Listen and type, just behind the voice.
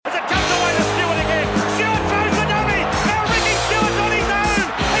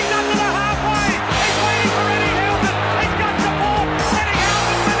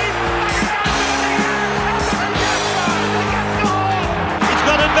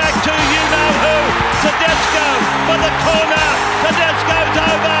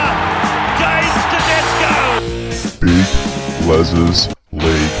Les's League.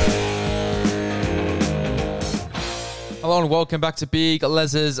 Hello and welcome back to Big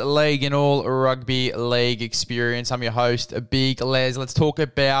Les's League and all rugby league experience. I'm your host, Big Les. Let's talk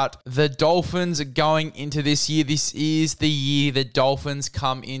about the Dolphins going into this year. This is the year the Dolphins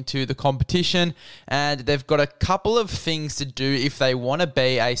come into the competition, and they've got a couple of things to do if they want to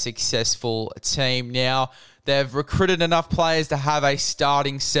be a successful team. Now, they've recruited enough players to have a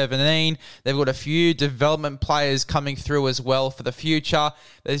starting 17. They've got a few development players coming through as well for the future.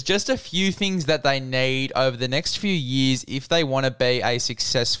 There's just a few things that they need over the next few years if they want to be a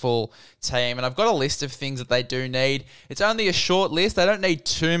successful team. And I've got a list of things that they do need. It's only a short list. They don't need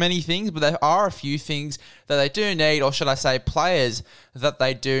too many things, but there are a few things that they do need, or should I say players that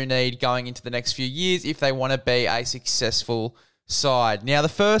they do need going into the next few years if they want to be a successful side. Now, the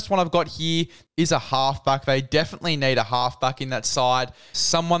first one I've got here is a halfback. They definitely need a halfback in that side.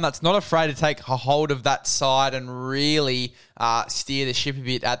 Someone that's not afraid to take a hold of that side and really steer the ship a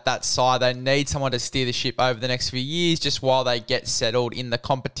bit at that side. They need someone to steer the ship over the next few years just while they get settled in the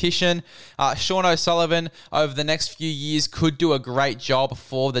competition. Sean O'Sullivan over the next few years could do a great job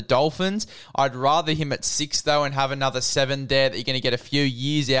for the Dolphins. I'd rather him at 6 though and have another 7 there that you're going to get a few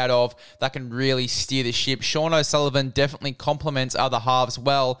years out of that can really steer the ship. Sean O'Sullivan definitely complements other halves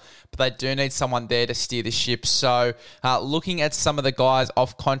well, but they do need someone there to steer the ship. So looking at some of the guys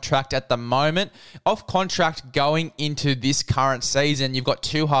off contract at the moment, off contract going into this current season, you've got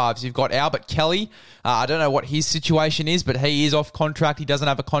two halves. You've got Albert Kelly. I don't know what his situation is, but he is off contract. He doesn't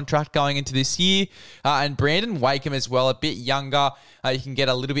have a contract going into this year. And Brandon Wakeham as well, a bit younger. You can get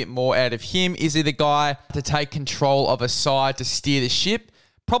a little bit more out of him. Is he the guy to take control of a side to steer the ship?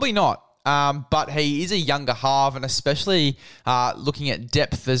 Probably not. But he is a younger half, and especially looking at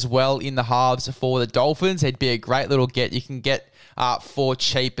depth as well in the halves for the Dolphins, he'd be a great little get. You can get for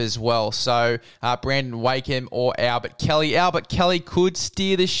cheap as well. So Brandon Wakeham or Albert Kelly. Albert Kelly could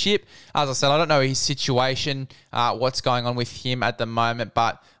steer the ship. As I said, I don't know his situation, what's going on with him at the moment,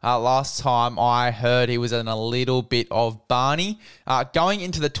 but last time I heard he was in a little bit of Barney. Going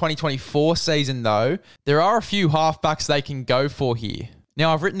into the 2024 season though, there are a few halfbacks they can go for here.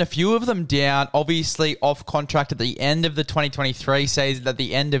 Now, I've written a few of them down, obviously off contract at the end of the 2023 season, at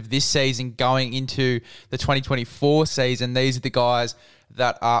the end of this season going into the 2024 season. These are the guys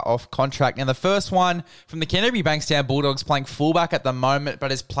that are off contract. Now, the first one from the Canterbury Bankstown Bulldogs, playing fullback at the moment,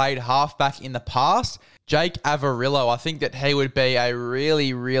 but has played halfback in the past. Jake Averillo, I think that he would be a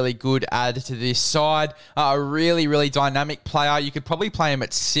really, really good add to this side. A really, really dynamic player. You could probably play him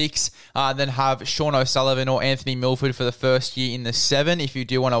at 6, then have Sean O'Sullivan or Anthony Milford for the first year in the 7 if you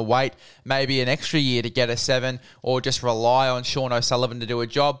do want to wait maybe an extra year to get a 7, or just rely on Sean O'Sullivan to do a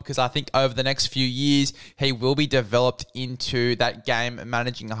job, because I think over the next few years he will be developed into that game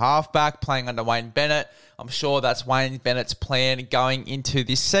managing a halfback, playing under Wayne Bennett. I'm sure that's Wayne Bennett's plan going into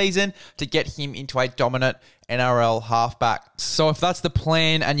this season, to get him into a dominant NRL halfback. So if that's the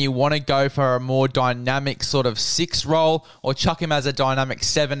plan and you want to go for a more dynamic sort of 6 role, or chuck him as a dynamic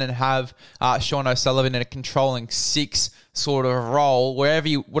 7 and have Sean O'Sullivan in a controlling 6 sort of role,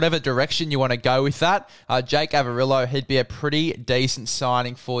 whatever direction you want to go with that, Jake Averillo, he'd be a pretty decent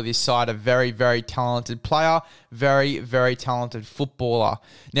signing for this side. A very, very talented player, very, very talented footballer.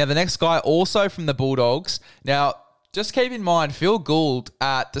 Now, the next guy also from the Bulldogs. Now, just keep in mind, Phil Gould,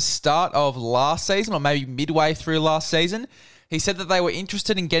 at the start of last season, or maybe midway through last season, he said that they were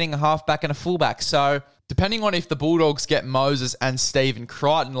interested in getting a halfback and a fullback. So, depending on if the Bulldogs get Moses and Stephen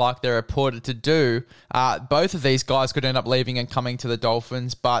Crichton like they're reported to do, both of these guys could end up leaving and coming to the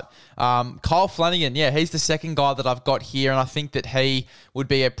Dolphins. But Kyle Flanagan, yeah, he's the second guy that I've got here, and I think that he would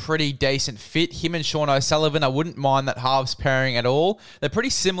be a pretty decent fit. Him and Sean O'Sullivan, I wouldn't mind that halves pairing at all. They're pretty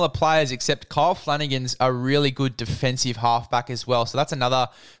similar players, except Kyle Flanagan's a really good defensive halfback as well. So that's another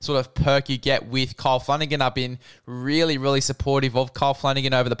sort of perk you get with Kyle Flanagan. I've been really, really supportive of Kyle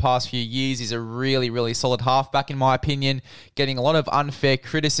Flanagan over the past few years. He's a really, really solid halfback in my opinion, getting a lot of unfair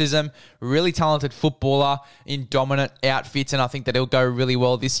criticism, really talented footballer in dominant outfits, and I think that he'll go really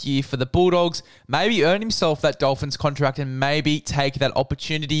well this year for the Bulldogs. Maybe earn himself that Dolphins contract and maybe take that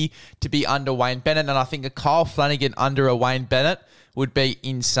opportunity to be under Wayne Bennett, and I think a Kyle Flanagan under a Wayne Bennett would be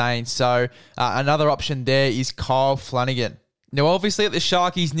insane. So another option there is Kyle Flanagan. Now, obviously, at the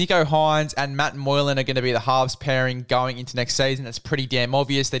Sharkies, Nicho Hynes and Matt Moylan are going to be the halves pairing going into next season. That's pretty damn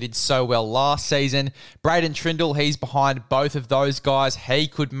obvious. They did so well last season. Braden Trindle, he's behind both of those guys. He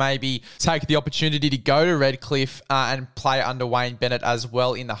could maybe take the opportunity to go to Redcliffe and play under Wayne Bennett as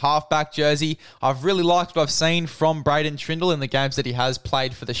well in the halfback jersey. I've really liked what I've seen from Braden Trindle in the games that he has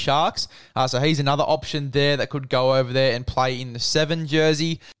played for the Sharks. So he's another option there that could go over there and play in the 7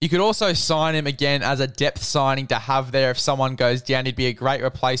 jersey. You could also sign him again as a depth signing to have there if someone goes down, he'd be a great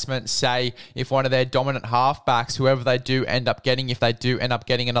replacement, say, if one of their dominant halfbacks, whoever they do end up getting, if they do end up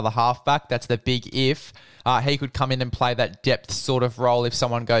getting another halfback, that's the big if. He could come in and play that depth sort of role if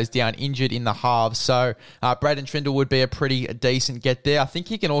someone goes down injured in the halves. So Braden Trindle would be a pretty decent get there. I think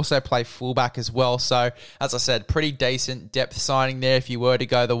he can also play fullback as well. So as I said, pretty decent depth signing there if you were to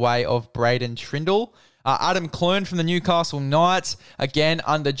go the way of Braden Trindle. Adam Clune from the Newcastle Knights, again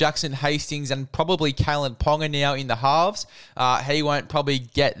under Jackson Hastings and probably Kalen Ponga now in the halves. He won't probably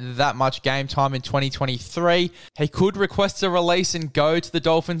get that much game time in 2023. He could request a release and go to the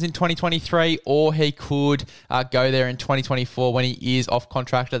Dolphins in 2023, or he could go there in 2024 when he is off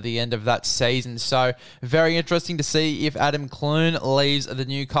contract at the end of that season. So very interesting to see if Adam Clune leaves the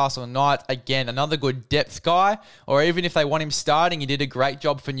Newcastle Knights. Again, another good depth guy, or even if they want him starting, he did a great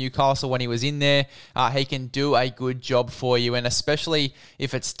job for Newcastle when he was in there. He can do a good job for you, and especially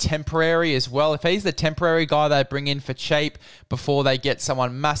if it's temporary as well. If he's the temporary guy they bring in for cheap before they get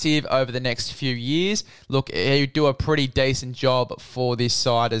someone massive over the next few years, look, he'd do a pretty decent job for this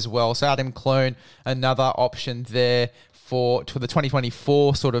side as well. So Adam Clune, another option there for the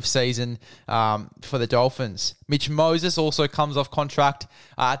 2024 sort of season for the Dolphins. Mitch Moses also comes off contract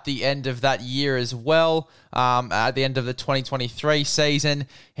at the end of that year as well. At the end of the 2023 season.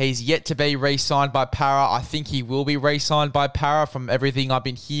 He's yet to be re-signed by Para. I think he will be re-signed by Para from everything I've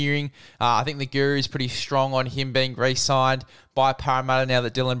been hearing. I think the Guru is pretty strong on him being re-signed by Parramatta now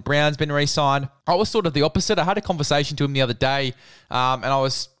that Dylan Brown's been re-signed. I was sort of the opposite. I had a conversation to him the other day, and I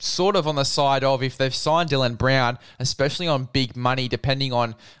was sort of on the side of if they've signed Dylan Brown, especially on big money, depending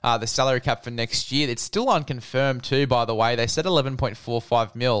on the salary cap for next year. It's still unconfirmed too, by the way. They said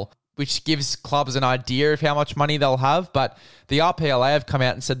 11.45 mil. Which gives clubs an idea of how much money they'll have. But the RPLA have come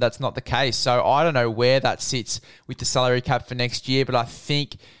out and said that's not the case. So I don't know where that sits with the salary cap for next year, but I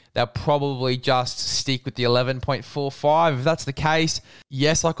think they'll probably just stick with the 11.45. If that's the case,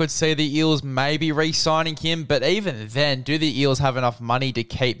 yes, I could see the Eels maybe re-signing him, but even then, do the Eels have enough money to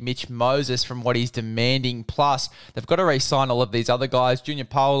keep Mitch Moses from what he's demanding? Plus, they've got to re-sign all of these other guys, Junior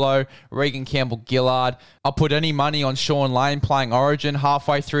Paulo, Regan Campbell-Gillard. I'll put any money on Sean Lane playing Origin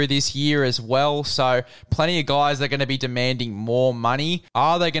halfway through this year as well, so plenty of guys that are going to be demanding more money.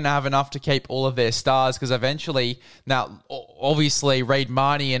 Are they going to have enough to keep all of their stars? Because eventually, now, obviously, Reid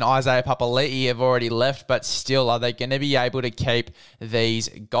Marnie and Isaiah Papali'i have already left, but still, are they going to be able to keep these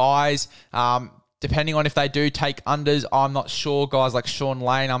guys? Depending on if they do take unders, I'm not sure. Guys like Sean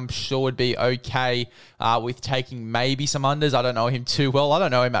Lane, I'm sure would be okay with taking maybe some unders. I don't know him too well. I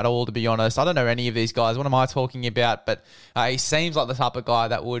don't know him at all, to be honest. I don't know any of these guys. What am I talking about? But he seems like the type of guy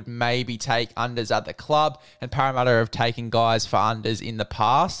that would maybe take unders at the club, and Parramatta have taken guys for unders in the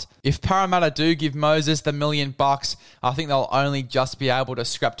past. If Parramatta do give Moses the $1 million, I think they'll only just be able to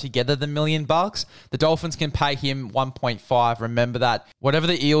scrap together the $1 million. The Dolphins can pay him 1.5. Remember that. Whatever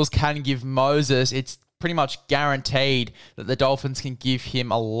the Eels can give Moses, it's pretty much guaranteed that the Dolphins can give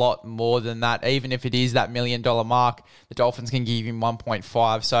him a lot more than that. Even if it is that $1 million mark, the Dolphins can give him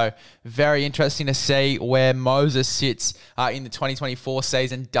 1.5. So very interesting to see where Moses sits in the 2024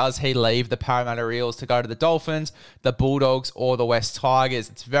 season. Does he leave the Parramatta Eels to go to the Dolphins, the Bulldogs, or the West Tigers?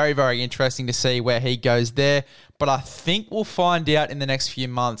 It's very, very interesting to see where he goes there. But I think we'll find out in the next few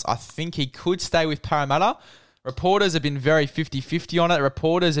months. I think he could stay with Parramatta. Reporters have been very 50-50 on it.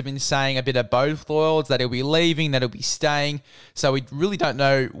 Reporters have been saying a bit of both worlds, that he'll be leaving, that he'll be staying. So we really don't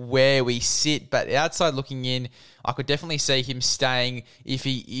know where we sit. But outside looking in, I could definitely see him staying if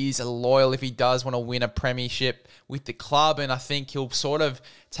he is loyal, if he does want to win a premiership with the club. And I think he'll sort of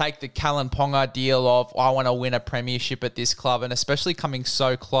take the Kalen Ponga deal of, I want to win a premiership at this club. And especially coming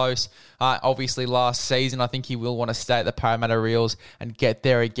so close, obviously last season, I think he will want to stay at the Parramatta Eels and get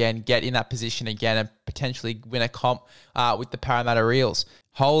there again, get in that position again, and potentially win a comp with the Parramatta Eels.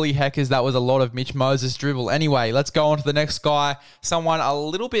 Holy heckers, that was a lot of Mitch Moses dribble. Anyway, let's go on to the next guy. Someone a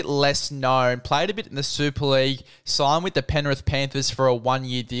little bit less known, played a bit in the Super League, signed with the Penrith Panthers for a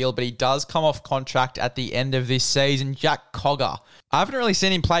 1-year deal, but he does come off contract at the end of this season. Jack Cogger. I haven't really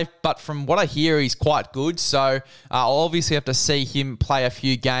seen him play, but from what I hear, he's quite good. So I'll obviously have to see him play a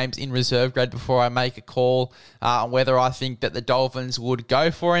few games in reserve grade before I make a call on whether I think that the Dolphins would go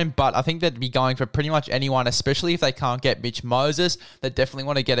for him. But I think they'd be going for pretty much anyone, especially if they can't get Mitch Moses. They definitely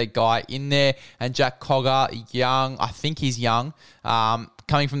want to get a guy in there. And Jack Cogger, young, I think he's young.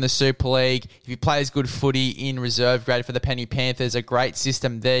 coming from the Super League. If he plays good footy in reserve grade for the Penny Panthers, a great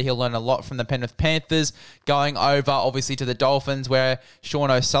system there. He'll learn a lot from the Penrith Panthers. Going over, obviously, to the Dolphins, where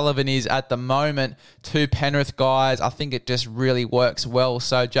Sean O'Sullivan is at the moment. Two Penrith guys. I think it just really works well.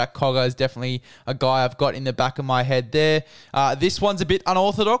 So Jack Cogger is definitely a guy I've got in the back of my head there. This one's a bit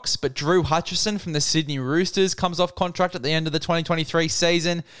unorthodox, but Drew Hutchison from the Sydney Roosters comes off contract at the end of the 2023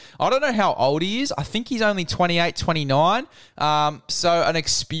 season. I don't know how old he is. I think he's only 28, 29. So an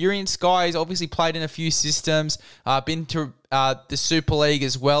experienced guy. He's obviously played in a few systems, been to the Super League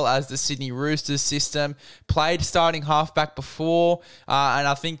as well as the Sydney Roosters system, played starting halfback before, and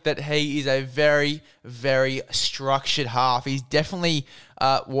I think that he is a very, very structured half. He's definitely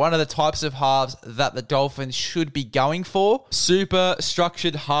one of the types of halves that the Dolphins should be going for. Super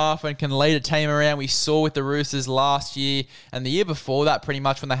structured half and can lead a team around. We saw with the Roosters last year and the year before that, pretty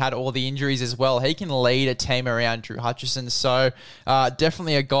much when they had all the injuries as well. He can lead a team around, Drew Hutchison. So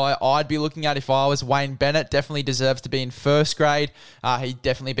definitely a guy I'd be looking at if I was Wayne Bennett. Definitely deserves to be in first grade. He'd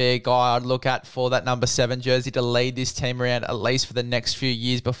definitely be a guy I'd look at for that number 7 jersey to lead this team around at least for the next few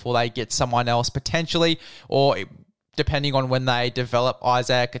years before they get someone else potentially, or depending on when they develop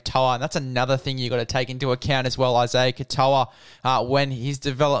Isaiah Katoa. And that's another thing you got to take into account as well, Isaiah Katoa, when his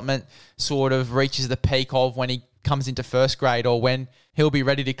development sort of reaches the peak of when he comes into first grade, or when he'll be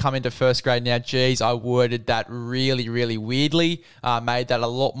ready to come into first grade. Now, geez, I worded that really, really weirdly, made that a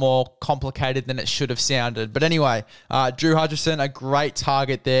lot more complicated than it should have sounded. But anyway, Drew Hutchison, a great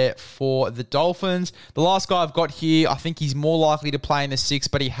target there for the Dolphins. The last guy I've got here, I think he's more likely to play in the 6,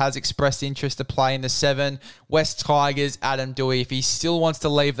 but he has expressed interest to play in the 7. West Tigers, Adam Doueihi. If he still wants to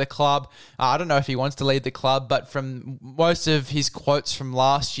leave the club, I don't know if he wants to leave the club, but from most of his quotes from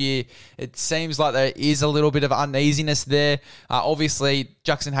last year, it seems like there is a little bit of uneasiness there. Obviously,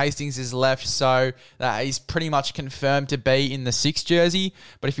 Jackson Hastings is left, so he's pretty much confirmed to be in the 6 jersey.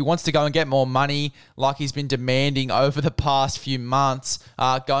 But if he wants to go and get more money, like he's been demanding over the past few months,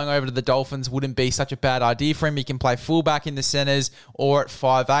 going over to the Dolphins wouldn't be such a bad idea for him. He can play fullback in the centres or at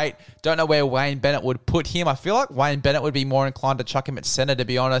 5'8". Don't know where Wayne Bennett would put him. I feel like Wayne Bennett would be more inclined to chuck him at centre, to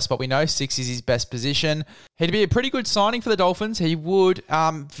be honest, but we know 6 is his best position. He'd be a pretty good signing for the Dolphins. He would.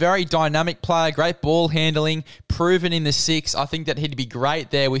 Very dynamic player, great ball handling, proven in the 6. I think that he'd be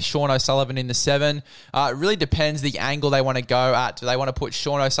great there with Sean O'Sullivan in the 7. It really depends the angle they want to go at. Do they want to put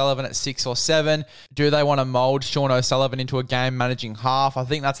Sean O'Sullivan at 6 or 7? Do they want to mould Sean O'Sullivan into a game-managing half? I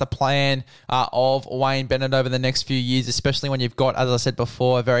think that's the plan of Wayne Bennett over the next few years, especially when you've got, as I said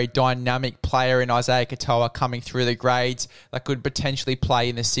before, a very dynamic player in Isaiah Katoa coming through the grades that could potentially play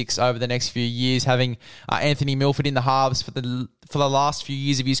in the 6 over the next few years, having Anthony Milford in the halves for the last few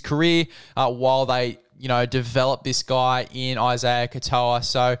years of his career while they develop this guy in Isaiah Katoa.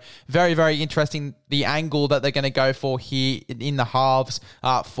 So very, very interesting, the angle that they're going to go for here in the halves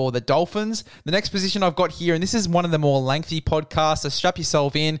for the Dolphins. The next position I've got here, and this is one of the more lengthy podcasts, so strap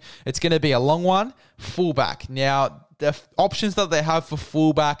yourself in. It's going to be a long one. Fullback. Now, the options that they have for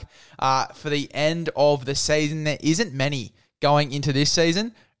fullback for the end of the season, there isn't many going into this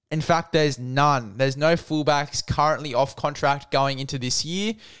season. In fact, there's none. There's no fullbacks currently off contract going into this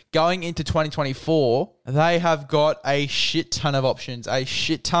year. Going into 2024, they have got a shit ton of options, a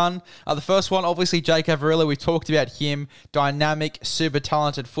shit ton. The first one, obviously, Jake Averillo. We talked about him. Dynamic, super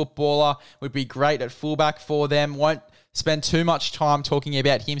talented footballer. Would be great at fullback for them. Won't spend too much time talking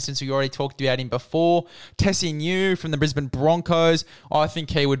about him since we already talked about him before. Tessie New from the Brisbane Broncos. I think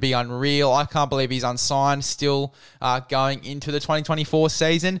he would be unreal. I can't believe he's unsigned still going into the 2024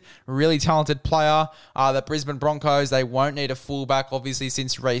 season. Really talented player. The Brisbane Broncos, they won't need a fullback, obviously,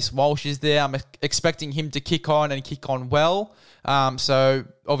 since Reece Walsh is there. I'm expecting him to kick on and kick on well. So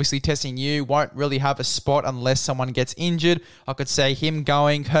obviously Tessie New won't really have a spot unless someone gets injured. I could see him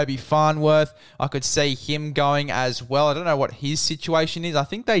going. Herbie Farnworth, I could see him going as well. I don't know what his situation is. I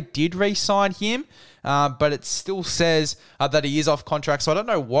think they did re-sign him, but it still says that he is off contract. So I don't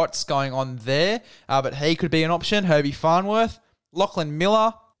know what's going on there, but he could be an option. Herbie Farnworth. Lachlan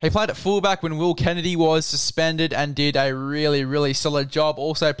Miller. He played at fullback when Will Kennedy was suspended and did a really, really solid job.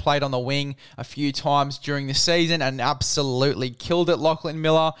 Also played on the wing a few times during the season and absolutely killed it, Lachlan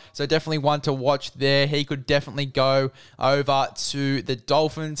Miller. So definitely one to watch there. He could definitely go over to the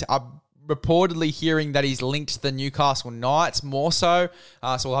Dolphins. Reportedly hearing that he's linked to the Newcastle Knights more so.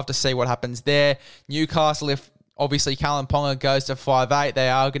 So we'll have to see what happens there. Newcastle, if obviously Callum Ponga goes to 5'8", they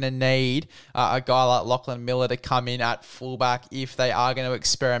are going to need a guy like Lachlan Miller to come in at fullback if they are going to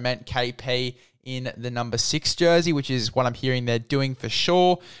experiment KP in the number 6 jersey, which is what I'm hearing they're doing for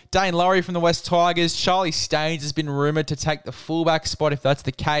sure. Dane Laurie from the West Tigers. Charlie Staines has been rumoured to take the fullback spot if that's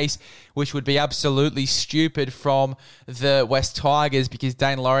the case, which would be absolutely stupid from the West Tigers because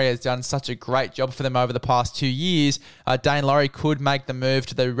Dane Laurie has done such a great job for them over the past 2 years. Dane Laurie could make the move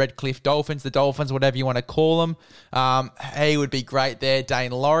to the Redcliffe Dolphins, the Dolphins, whatever you want to call them. He would be great there,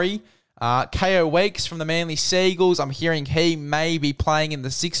 Dane Laurie. KO Weeks from the Manly Seagulls. I'm hearing he may be playing in the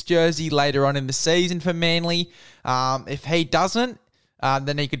 6 jersey later on in the season for Manly. If he doesn't,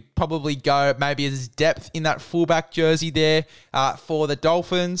 then he could probably go maybe as depth in that fullback jersey there for the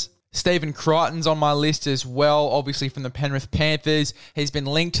Dolphins. Stephen Crichton's on my list as well, obviously from the Penrith Panthers. He's been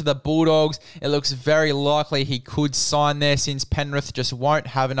linked to the Bulldogs. It looks very likely he could sign there since Penrith just won't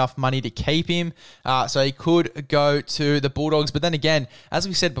have enough money to keep him. So he could go to the Bulldogs. But then again, as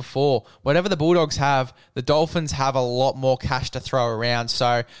we said before, whatever the Bulldogs have, the Dolphins have a lot more cash to throw around.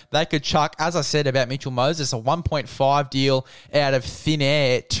 So they could chuck, as I said about Mitchell Moses, a 1.5 deal out of thin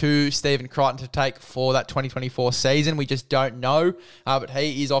air to Stephen Crichton to take for that 2024 season. We just don't know. But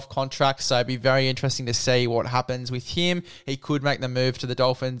he is off contract, so it'd be very interesting to see what happens with him. He could make the move to the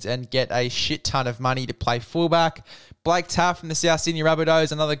Dolphins and get a shit ton of money to play fullback. Blake Taaffe from the South Sydney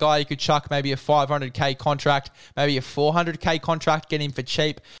Rabbitohs, another guy you could chuck maybe a 500k contract, maybe a 400k contract, get him for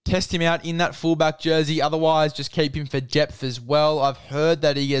cheap. Test him out in that fullback jersey. Otherwise, just keep him for depth as well. I've heard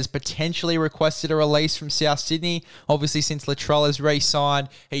that he has potentially requested a release from South Sydney. Obviously, since Latrell has re-signed,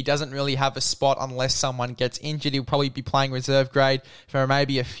 he doesn't really have a spot unless someone gets injured. He'll probably be playing reserve grade for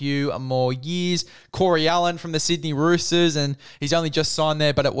maybe a few more years. Corey Allen from the Sydney Roosters, and he's only just signed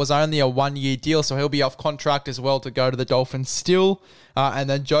there, but it was only a 1-year deal, so he'll be off contract as well to go to the Dolphins still. And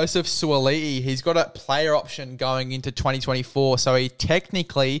then Joseph Suaalii, he's got a player option going into 2024, so he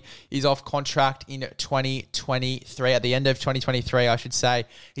technically is off contract in 2023, at the end of 2023, I should say.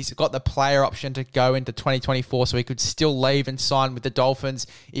 He's got the player option to go into 2024, so he could still leave and sign with the Dolphins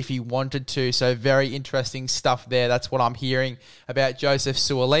if he wanted to. So very interesting stuff there. That's what I'm hearing about Joseph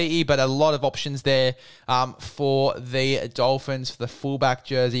Suaalii, but a lot of options there for the Dolphins for the fullback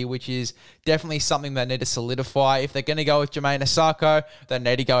jersey, which is definitely something they need to solidify. If they're going to go with Jermaine Asako, they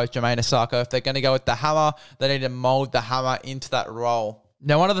need to go with Jermaine Asako. If they're going to go with the Hammer, they need to mold the Hammer into that role.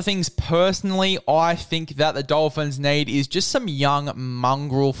 Now, one of the things personally I think that the Dolphins need is just some young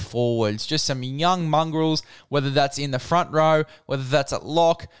mongrel forwards, just some young mongrels, whether that's in the front row, whether that's at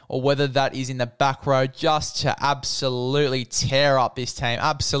lock, or whether that is in the back row, just to absolutely tear up this team,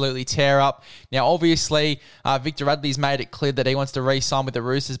 absolutely tear up. Now, obviously, Victor Radley's made it clear that he wants to re-sign with the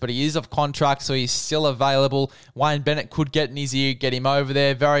Roosters, but he is off contract, so he's still available. Wayne Bennett could get in his ear, get him over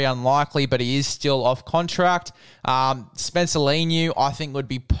there. Very unlikely, but he is still off contract. Spencer Leniu, I think, would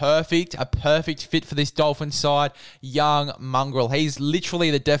be a perfect fit for this Dolphins side. Young mongrel. He's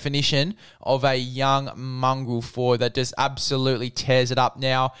literally the definition of a young mongrel forward that just absolutely tears it up.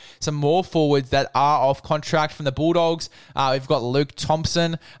 Now, some more forwards that are off contract from the Bulldogs. We've got Luke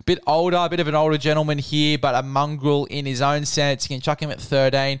Thompson, a bit of an older gentleman here, but a mongrel in his own sense. You can chuck him at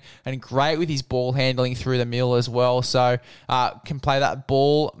 13 and great with his ball handling through the middle as well. So can play that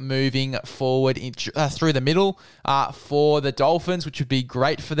ball moving forward through the middle for the Dolphins, which would be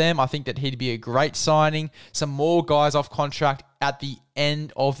great for them. I think that he'd be a great signing. Some more guys off contract at the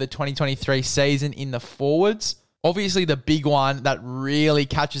end of the 2023 season in the forwards. Obviously, the big one that really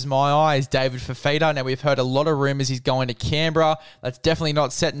catches my eye is David Fifita. Now, we've heard a lot of rumours he's going to Canberra. That's definitely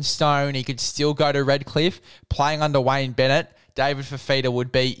not set in stone. He could still go to Redcliffe, playing under Wayne Bennett. David Fifita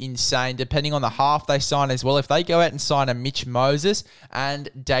would be insane, depending on the half they sign as well. If they go out and sign a Mitch Moses and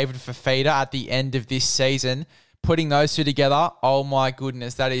David Fifita at the end of this season, putting those two together, oh my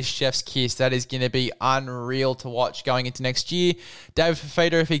goodness, that is chef's kiss. That is going to be unreal to watch going into next year. David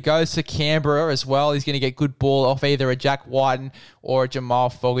Fifita, if he goes to Canberra as well, he's going to get good ball off either a Jack Whiten or a Jamal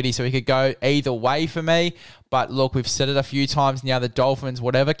Fogarty, so he could go either way for me. But look, we've said it a few times now, the Dolphins,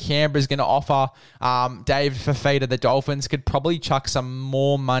 whatever Canberra's going to offer, David Fifita, the Dolphins could probably chuck some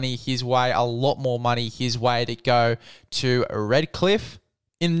more money his way, a lot more money his way to go to Redcliffe.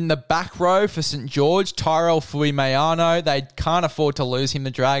 In the back row for St. George, Tyrell Fuimayano, they can't afford to lose him, the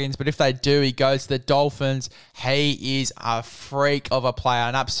Dragons, but if they do, he goes to the Dolphins. He is a freak of a player,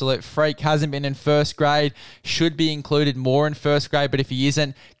 an absolute freak. Hasn't been in first grade, should be included more in first grade, but if he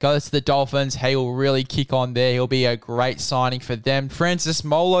isn't, goes to the Dolphins. He will really kick on there. He'll be a great signing for them. Francis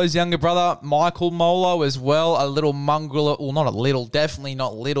Molo's younger brother, Michael Molo, as well, a little mongrel, well, not a little, definitely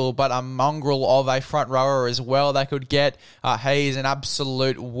not little, but a mongrel of a front rower as well they could get. He is an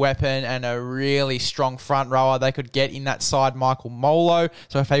absolute weapon and a really strong front rower they could get in that side, Michael Molo.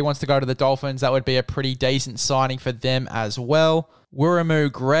 So if he wants to go to the Dolphins, that would be a pretty decent signing for them as well.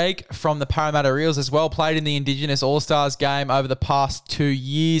 Wuramu Greg from the Parramatta Eels as well, played in the Indigenous All-Stars game over the past 2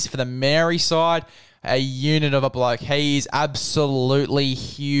 years for the Maori side. A unit of a bloke. He is absolutely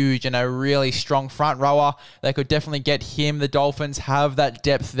huge and a really strong front rower. They could definitely get him. The Dolphins have that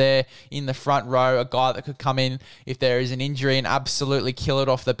depth there in the front row. A guy that could come in if there is an injury and absolutely kill it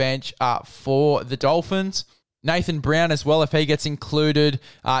off the bench for the Dolphins. Nathan Brown as well, if he gets included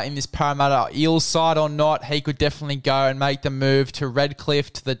in this Parramatta Eels side or not, he could definitely go and make the move to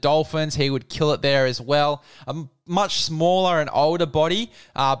Redcliffe, to the Dolphins. He would kill it there as well. Much smaller and older body,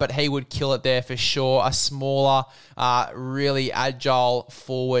 but he would kill it there for sure. A smaller, really agile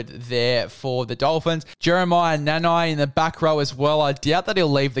forward there for the Dolphins. Jeremiah Nanai in the back row as well. I doubt that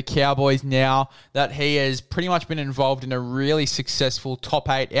he'll leave the Cowboys now that he has pretty much been involved in a really successful top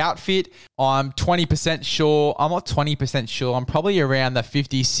 8 outfit. I'm 20% sure. I'm not 20% sure. I'm probably around the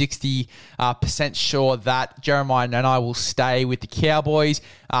 50, 60% sure that Jeremiah Nanai will stay with the Cowboys,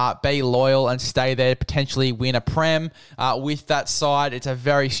 be loyal and stay there, potentially win a Prem with that side. It's a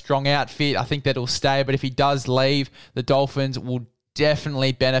very strong outfit. I think that he'll stay, but if he does leave, the Dolphins will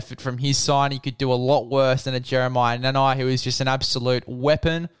definitely benefit from his sign. He could do a lot worse than a Jeremiah Nanai, who is just an absolute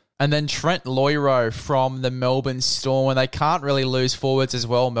weapon. And then Trent Loiero from the Melbourne Storm, and they can't really lose forwards as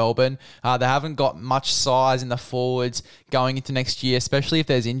well, Melbourne. They haven't got much size in the forwards going into next year, especially if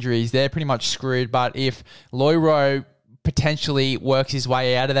there's injuries. They're pretty much screwed, but if Loiero potentially works his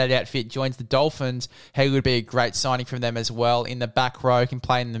way out of that outfit, joins the Dolphins, he would be a great signing from them as well. In the back row, can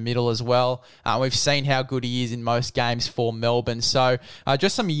play in the middle as well. We've seen how good he is in most games for Melbourne. So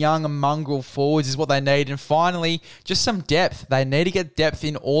just some young mongrel forwards is what they need. And finally, just some depth. They need to get depth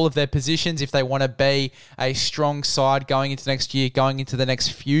in all of their positions if they want to be a strong side going into next year, going into the next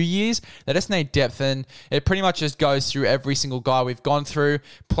few years. They just need depth, and it pretty much just goes through every single guy we've gone through,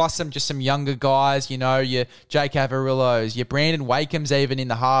 plus some younger guys, your Jake Averillo, your Brandon Wakeham's even in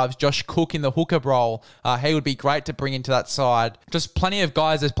the halves, Josh Cook in the hooker role. He would be great to bring into that side. Just plenty of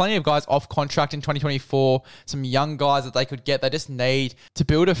guys. There's plenty of guys off contract in 2024. Some young guys that they could get. They just need to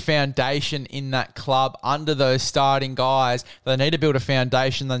build a foundation in that club under those starting guys. They need to build a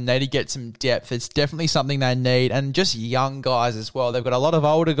foundation. They need to get some depth. It's definitely something they need. And just young guys as well. They've got a lot of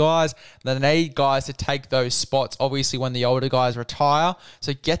older guys. They need guys to take those spots, obviously, when the older guys retire.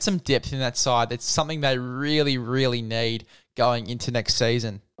 So get some depth in that side. That's something they really, really need going into next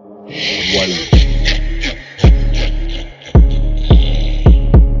season. One.